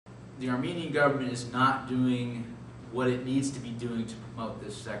the Armenian government is not doing what it needs to be doing to promote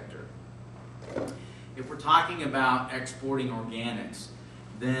this sector. If we're talking about exporting organics,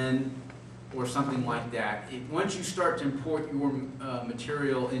 then, or something like that, once you start to import your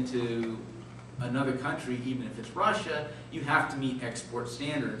material into another country, even if it's Russia, you have to meet export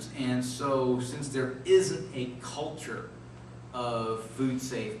standards. And so, since there isn't a culture of food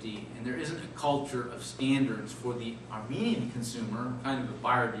safety, and there isn't a culture of standards for the Armenian consumer, kind of a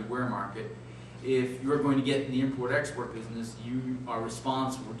buyer beware market, if you're going to get in the import-export business, you are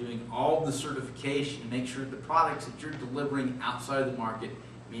responsible for doing all the certification to make sure the products that you're delivering outside of the market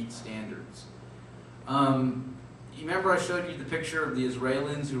meet standards. You remember I showed you the picture of the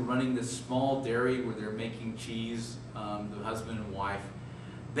Israelis who are running this small dairy where they're making cheese, the husband and wife.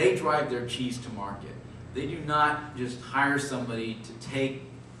 They drive their cheese to market. They do not just hire somebody to take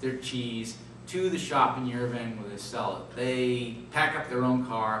their cheese to the shop in Yerevan where they sell it. They pack up their own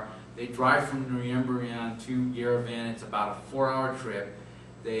car. They drive from Nuremberg to Yerevan. It's about a 4-hour trip.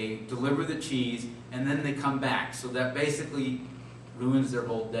 They deliver the cheese, and then they come back. So that basically ruins their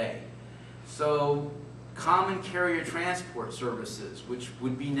whole day. So common carrier transport services, which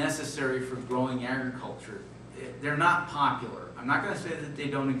would be necessary for growing agriculture, they're not popular. I'm not going to say that they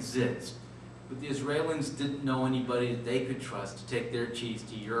don't exist, but the Israelis didn't know anybody that they could trust to take their cheese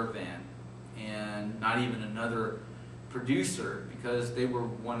to Yerevan, and not even another producer, because they were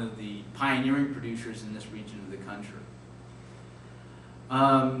one of the pioneering producers in this region of the country.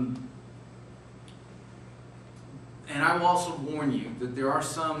 And I will also warn you that there are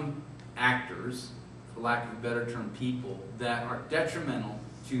some actors, for lack of a better term, people, that are detrimental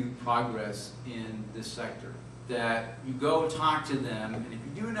to progress in this sector. That you go talk to them, and if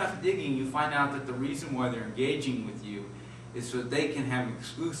you do enough digging, you find out that the reason why they're engaging with you is so they can have an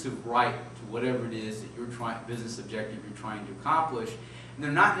exclusive right to whatever it is that you're trying, business objective you're trying to accomplish. And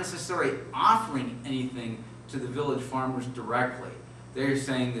they're not necessarily offering anything to the village farmers directly. They're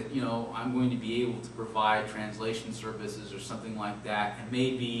saying that, you know, I'm going to be able to provide translation services or something like that, and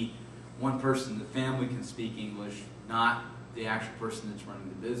maybe one person in the family can speak English, not the actual person that's running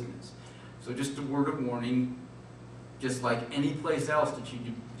the business. So just a word of warning, just like any place else that you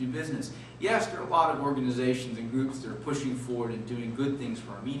do business. Yes, there are a lot of organizations and groups that are pushing forward and doing good things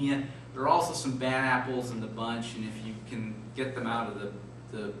for Armenia. There are also some bad apples in the bunch, and if you can get them out of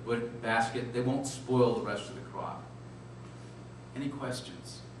the basket, they won't spoil the rest of the crop. Any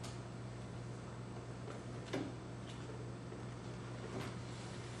questions?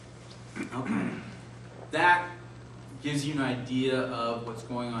 Okay. That gives you an idea of what's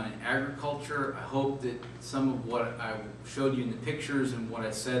going on in agriculture. I hope that some of what I showed you in the pictures and what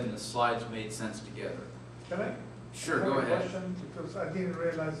I said in the slides made sense together. Can I? Sure, go ahead. Question, because I didn't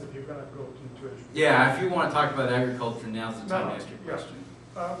realize that you're going to go into it. Yeah, if you want to talk about agriculture, now's the time to ask your question.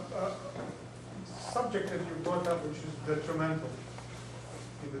 Subject that you brought up, which is detrimental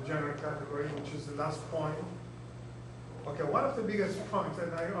in the general category, which is the last point. Okay, one of the biggest points,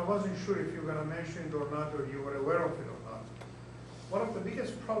 and I wasn't sure if you were going to mention it or not, or you were aware of it or not. One of the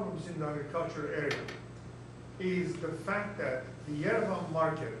biggest problems in the agriculture area is the fact that the Yerevan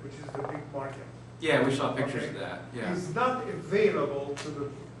market, which is the big market, yeah, we saw pictures of that. Yeah. is not available to the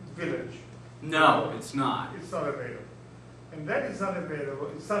village. No, it's not. It's not available. And that is not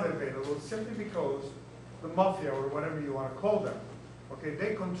available, it's not available simply because the mafia, or whatever you want to call them, okay,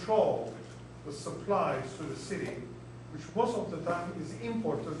 they control the supplies to the city, which most of the time is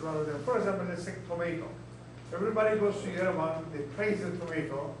imported rather than, for example, let's say tomato. Everybody goes to Yerevan, they praise the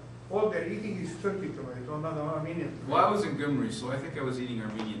tomato, all they're eating is Turkey tomato, not Armenian tomato. Well, I was in Gyumri, so I think I was eating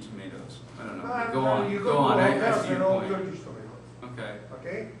Armenian tomatoes. I don't know. No, Go on. You Go on. I see they're your all point. Turkish tomatoes. Okay.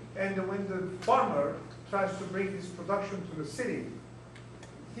 Okay? And when the farmer tries to bring his production to the city,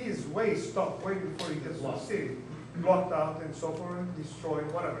 he is way stopped way before he gets to the city, blocked out and so forth, and destroyed,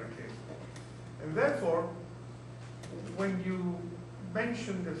 whatever the case. And therefore, when you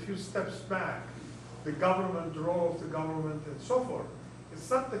mentioned a few steps back, the government, the role of the government and so forth, it's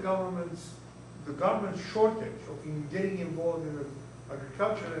not the government's shortage of getting involved in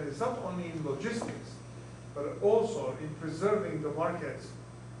agriculture, and it's not only in logistics, but also in preserving the markets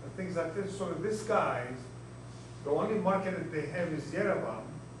and things like this. So these guys, the only market that they have is Yerevan,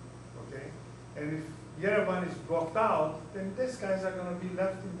 okay? And if Yerevan is blocked out, then these guys are going to be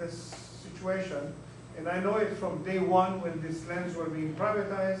left in this situation. And I know it from day one when these lands were being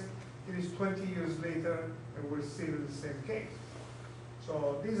privatized. It is 20 years later, and we're still in the same case.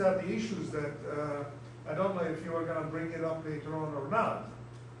 So these are the issues that I don't know if you are going to bring it up later on or not,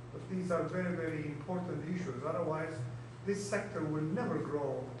 but these are very, very important issues. Otherwise, this sector will never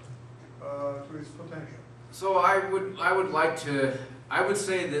grow to its potential. So I would like to I would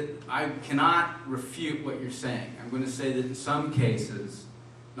say that I cannot refute what you're saying. I'm going to say that in some cases,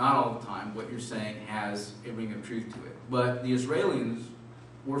 not all the time, what you're saying has a ring of truth to it. But the Israelis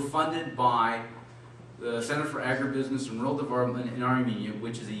were funded by the Center for Agribusiness and Rural Development in Armenia,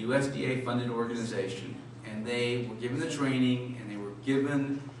 which is a USDA-funded organization, and they were given the training, and they were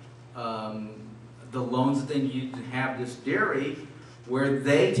given the loans that they needed to have this dairy, where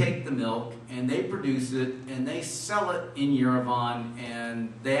they take the milk and they produce it and they sell it in Yerevan,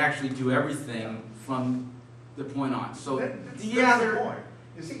 and they actually do everything from the point on. So that's they're the point.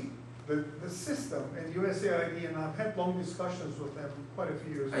 You see, the system and USAID, and I've had long discussions with them quite a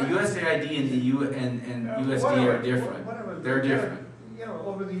few years back. USAID and the and USDA are different. They're different. You know,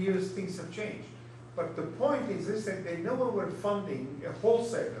 over the years things have changed. But the point is this, that they never were funding a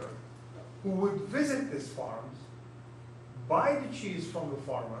wholesaler who would visit these farms, buy the cheese from the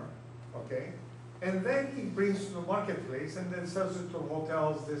farmer, okay, and then he brings to the marketplace and then sells it to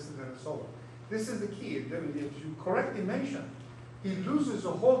hotels, this and then so on. This is the key. As you correctly mentioned, he loses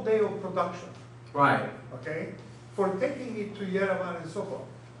a whole day of production. Right. Okay, for taking it to Yerevan and so forth.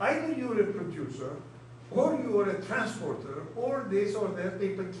 Either you're a producer, or you're a transporter, or this or that, they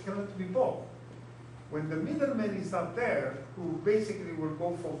cannot be both. When the middleman is not there, who basically will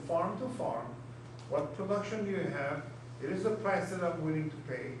go from farm to farm, what production do you have? It is the price that I'm willing to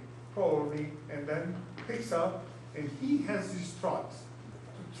pay, probably, and then picks up, and he has these trucks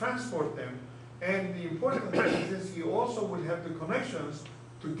to transport them. And the important thing is he also will have the connections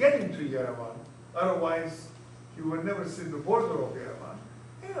to get into Yerevan. Otherwise, you will never see the border of Yerevan.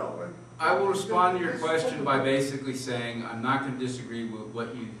 You know, I will respond to your question by basically saying I'm not going to disagree with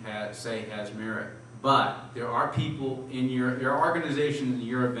what you say has merit. But there are people there are organizations in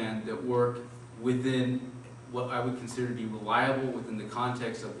Yerevan that work within what I would consider to be reliable within the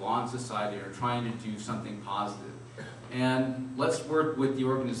context of law and society, are trying to do something positive. And let's work with the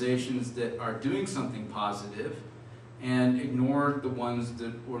organizations that are doing something positive and ignore the ones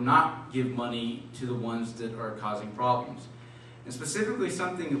that, or not give money to the ones that are causing problems. And specifically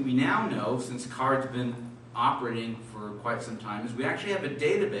something that we now know, since CARD's been operating for quite some time, is we actually have a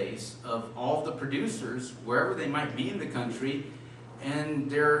database of all the producers, wherever they might be in the country, and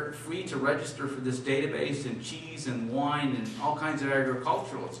they're free to register for this database in cheese and wine and all kinds of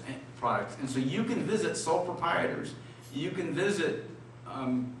agricultural products. And so you can visit sole proprietors, you can visit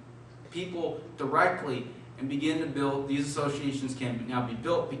people directly and begin to build. These associations can now be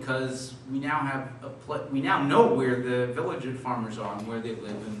built because we now have we now know where the village farmers are and where they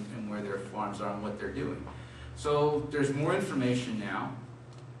live and where their farms are and what they're doing. So there's more information now,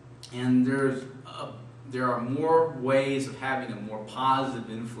 and there are more ways of having a more positive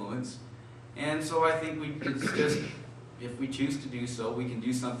influence. And so I think it's just, if we choose to do so, we can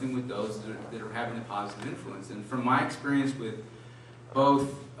do something with those that are having a positive influence. And from my experience with both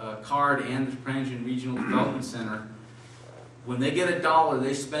CARD and the Armenian Regional Development Center, when they get $1,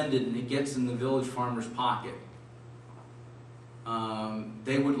 they spend it and it gets in the village farmer's pocket.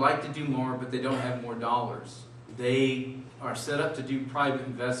 They would like to do more, but they don't have more dollars. They are set up to do private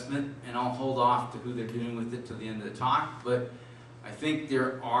investment, and I'll hold off to who they're doing with it till the end of the talk, but I think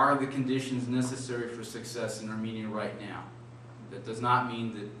there are the conditions necessary for success in Armenia right now. That does not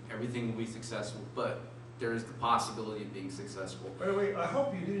mean that everything will be successful, but there is the possibility of being successful. By the way, I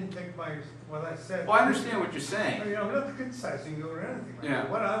hope you didn't take what I said. Well, I understand what you're saying. I mean, I'm not criticizing you or anything like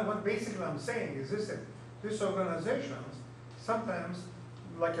that. What basically I'm saying is this, that these organizations, sometimes,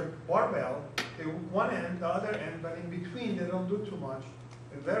 like a barbell, they one end, the other end, but in between they don't do too much.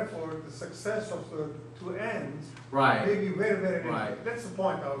 And therefore, the success of the two ends may be very, very different. That's the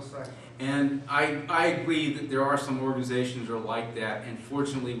point I was trying to make. And I agree that there are some organizations that are like that, and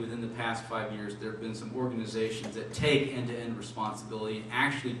fortunately within the past 5 years there have been some organizations that take end-to-end responsibility and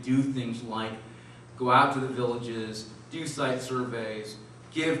actually do things like go out to the villages, do site surveys,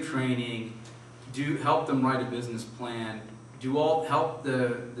 give training, help them write a business plan, help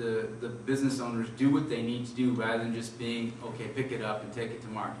the business owners do what they need to do rather than just being, okay, pick it up and take it to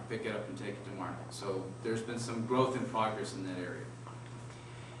market, pick it up and take it to market. So there's been some growth and progress in that area.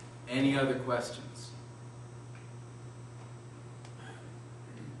 Any other questions?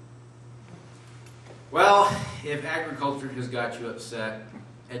 Well, if agriculture has got you upset,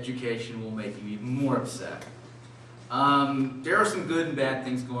 education will make you even more upset. There are some good and bad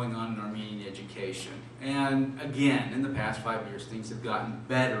things going on in Armenian education. And again, in the past 5 years, things have gotten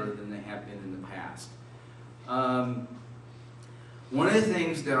better than they have been in the past. One of the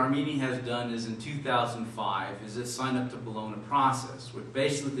things that Armenia has done is in 2005 is it signed up to Bologna process, which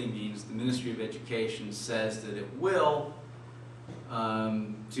basically means the Ministry of Education says that it will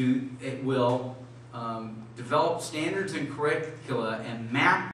develop standards and curricula, and map